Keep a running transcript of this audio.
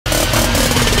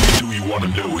wanna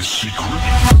know his secret?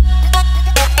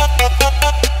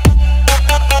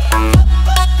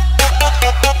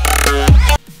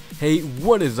 Hey,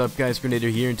 what is up guys, Grenadier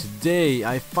here, and today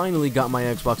I finally got my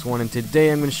Xbox One, and today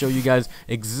I'm going to show you guys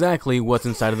exactly what's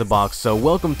inside of the box. So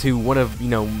welcome to one of,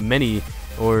 many,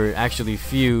 or actually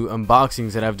few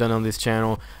unboxings that I've done on this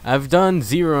channel. I've done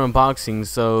 0 unboxings,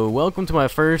 so welcome to my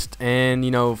first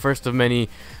and, first of many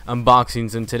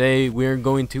unboxings. And today we're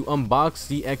going to unbox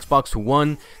the Xbox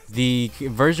One, the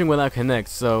version without Kinnect.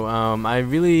 So I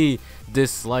really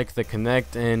dislike the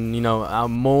Kinnect, and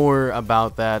more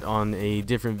about that on a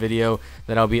different video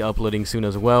that I'll be uploading soon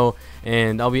as well.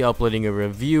 And I'll be uploading a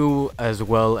review as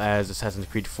well as Assassin's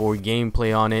Creed 4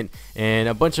 gameplay on it, and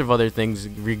a bunch of other things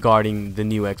regarding the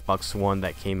new Xbox One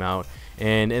that came out.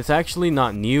 And it's actually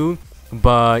not new,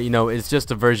 but it's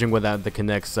just a version without the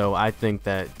Kinnect, so I think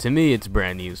that, to me, it's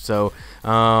brand new. So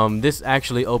this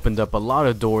actually opened up a lot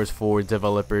of doors for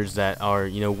developers that are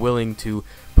willing to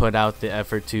put out the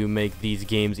effort to make these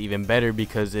games even better,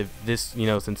 because if this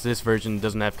since this version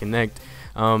doesn't have Kinnect,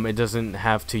 it doesn't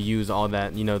have to use all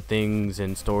that things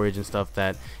and storage and stuff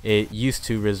that it used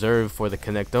to reserve for the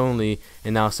Kinnect only.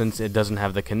 And now, since it doesn't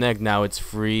have the Kinnect, now it's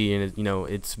free, and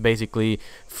it's basically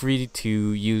free to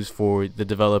use for the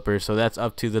developer. So that's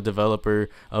up to the developer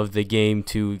of the game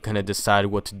to kind of decide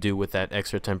what to do with that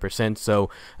extra 10%. So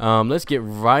let's get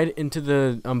right into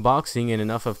the unboxing, and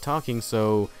enough of talking.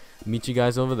 So meet you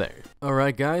guys over there.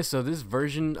 Alright guys, so this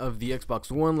version of the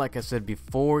Xbox One, like I said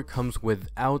before, comes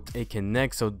without a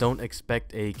Kinnect, so don't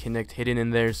expect a Kinnect hidden in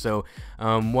there. So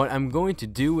what I'm going to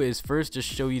do is first just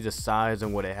show you the size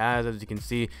and what it has. As you can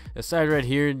see, the side right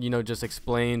here just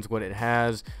explains what it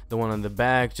has. The one on the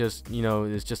back just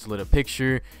is just a little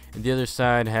picture, and the other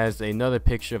side has another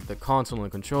picture of the console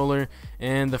and controller,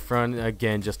 and the front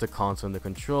again just the console and the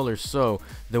controller. So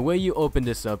the way you open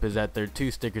this up is that there are 2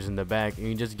 stickers in the back, and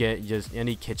you just get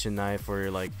any kitchen knife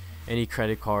or like any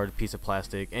credit card, piece of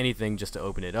plastic, anything, just to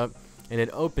open it up. And it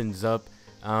opens up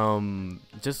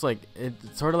just like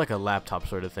it's sort of like a laptop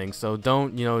sort of thing. So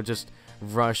don't just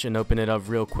rush and open it up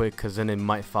real quick, because then it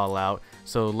might fall out.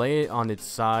 So lay it on its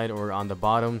side or on the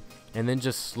bottom, and then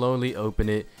just slowly open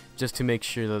it, just to make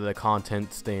sure that the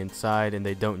contents stay inside and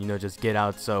they don't just get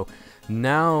out. So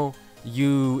now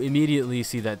you immediately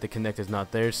see that the Kinnect is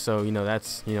not there, so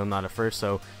that's not a first.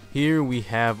 So here we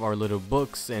have our little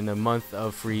books and a month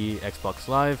of free Xbox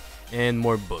Live and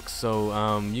more books.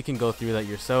 So you can go through that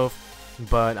yourself,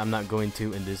 but I'm not going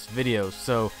to in this video.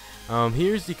 So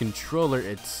here's the controller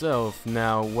itself.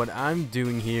 Now what I'm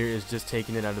doing here is just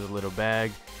taking it out of the little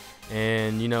bag,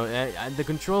 and the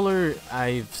controller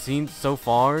I've seen so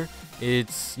far,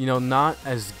 it's not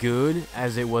as good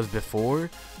as it was before,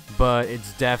 but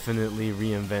it's definitely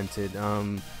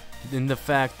reinvented. In the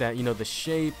fact that the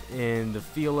shape and the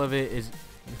feel of it is,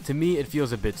 to me, it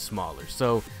feels a bit smaller.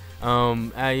 So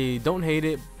I don't hate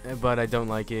it, but I don't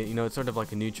like it. It's sort of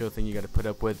like a neutral thing you got to put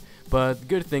up with. But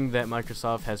good thing that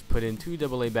Microsoft has put in 2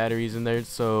 AA batteries in there,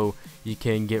 so you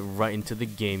can get right into the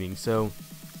gaming. So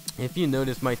if you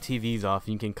notice, my TV's off,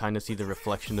 you can kind of see the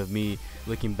reflection of me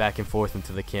looking back and forth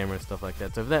into the camera and stuff like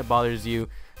that. So if that bothers you,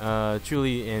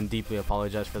 truly and deeply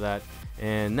apologize for that.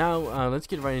 And now let's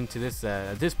get right into this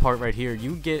this part right here.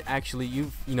 You get actually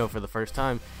for the first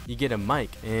time, you get a mic,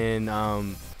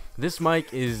 and this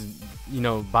mic is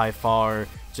by far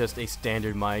just a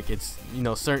standard mic. It's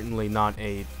certainly not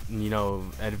a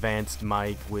advanced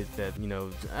mic with that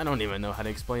I don't even know how to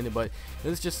explain it, but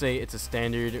let's just say it's a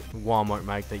standard Walmart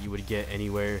mic that you would get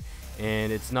anywhere.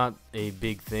 And it's not a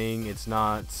big thing, it's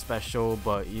not special,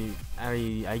 but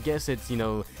I guess it's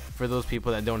for those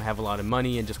people that don't have a lot of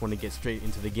money and just want to get straight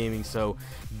into the gaming. So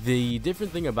the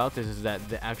different thing about this is that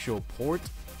the actual port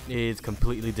is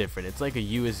completely different. It's like a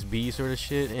USB sort of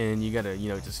shit, and you gotta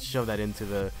just shove that into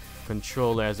the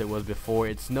controller as it was before.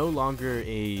 It's no longer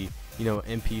a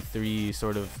MP3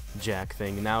 sort of jack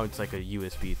thing. Now it's like a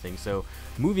USB thing. So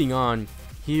moving on,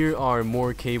 here are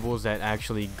more cables that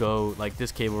actually go, like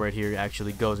this cable right here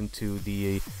actually goes into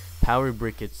the power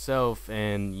brick itself.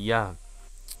 And yeah,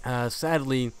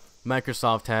 sadly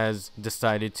Microsoft has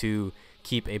decided to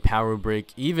keep a power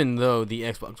brick. Even though the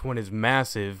Xbox One is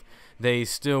massive, they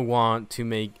still want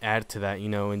to add to that,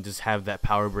 and just have that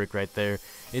power brick right there.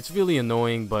 It's really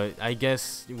annoying, but I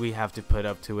guess we have to put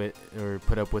up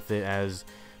with it as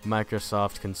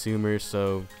Microsoft consumers.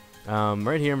 So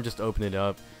right here, I'm just opening it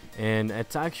up, and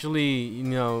it's actually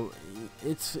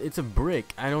it's a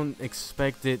brick. I don't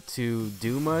expect it to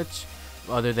do much,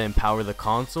 other than power the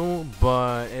console,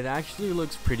 but it actually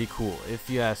looks pretty cool if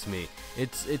you ask me.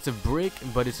 It's a brick,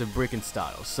 but it's a brick in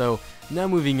style. So now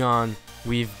moving on,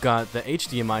 we've got the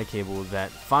HDMI cable that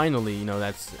finally, you know,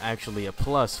 that's actually a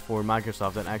plus for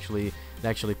Microsoft that actually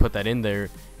put that in there,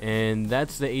 and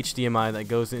that's the HDMI that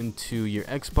goes into your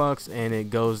Xbox and it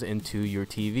goes into your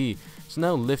TV. So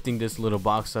now lifting this little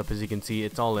box up, as you can see,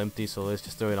 it's all empty, so let's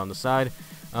just throw it on the side.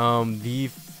 The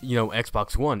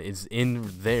Xbox One is in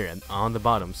there and on the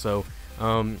bottom, so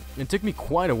it took me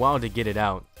quite a while to get it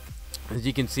out. As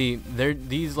you can see,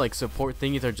 these like support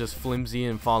thingies are just flimsy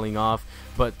and falling off,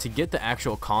 but to get the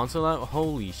actual console out,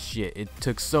 holy shit, it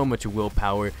took so much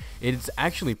willpower. It's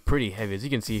actually pretty heavy. As you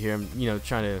can see here, I'm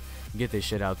trying to get this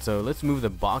shit out. So let's move the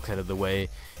box out of the way,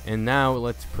 and now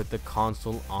let's put the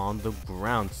console on the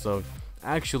ground. So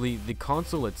actually, the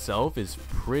console itself is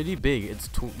pretty big. It's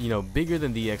bigger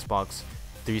than the Xbox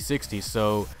 360,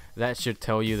 so that should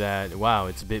tell you that, wow,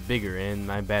 it's a bit bigger. And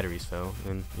my batteries fell,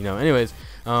 and anyways,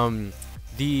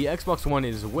 the Xbox One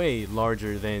is way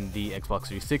larger than the Xbox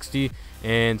 360,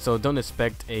 and so don't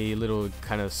expect a little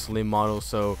kind of slim model.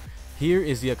 So here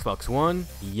is the Xbox One.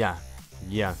 Yeah,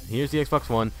 here's the Xbox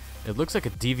One. It looks like a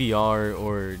DVR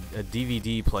or a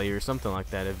DVD player, something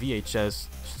like that, a VHS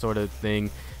sort of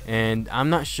thing. And I'm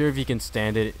not sure if you can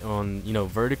stand it on,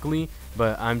 vertically,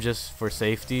 but I'm just for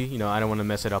safety, I don't want to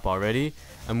mess it up already.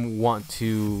 I'm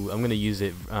gonna use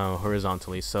it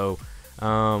horizontally. So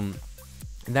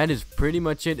that is pretty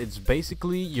much it. It's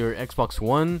basically your Xbox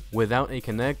One without a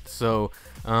Kinnect. So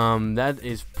that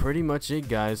is pretty much it,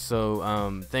 guys.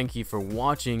 So thank you for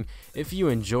watching. If you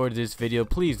enjoyed this video,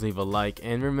 please leave a like,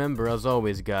 and remember, as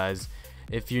always, guys,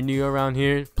 if you're new around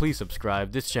here, please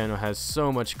subscribe. This channel has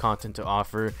so much content to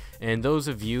offer, and those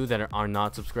of you that are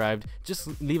not subscribed,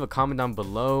 just leave a comment down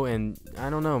below, and I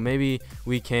don't know, maybe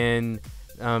we can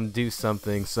do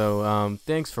something. So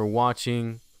thanks for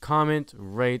watching. Comment,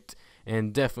 rate,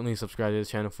 and definitely subscribe to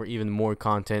this channel for even more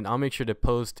content. I'll make sure to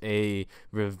post a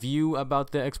review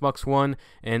about the Xbox One,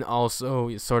 and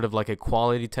also sort of like a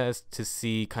quality test to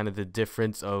see kind of the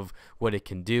difference of what it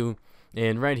can do.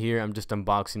 And right here, I'm just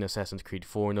unboxing Assassin's Creed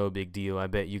 4, no big deal. I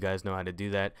bet you guys know how to do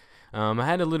that. I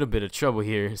had a little bit of trouble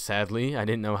here, sadly. I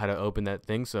didn't know how to open that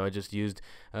thing, so I just used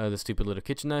the stupid little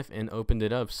kitchen knife and opened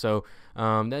it up. So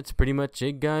that's pretty much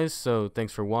it, guys. So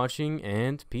thanks for watching,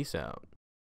 and peace out.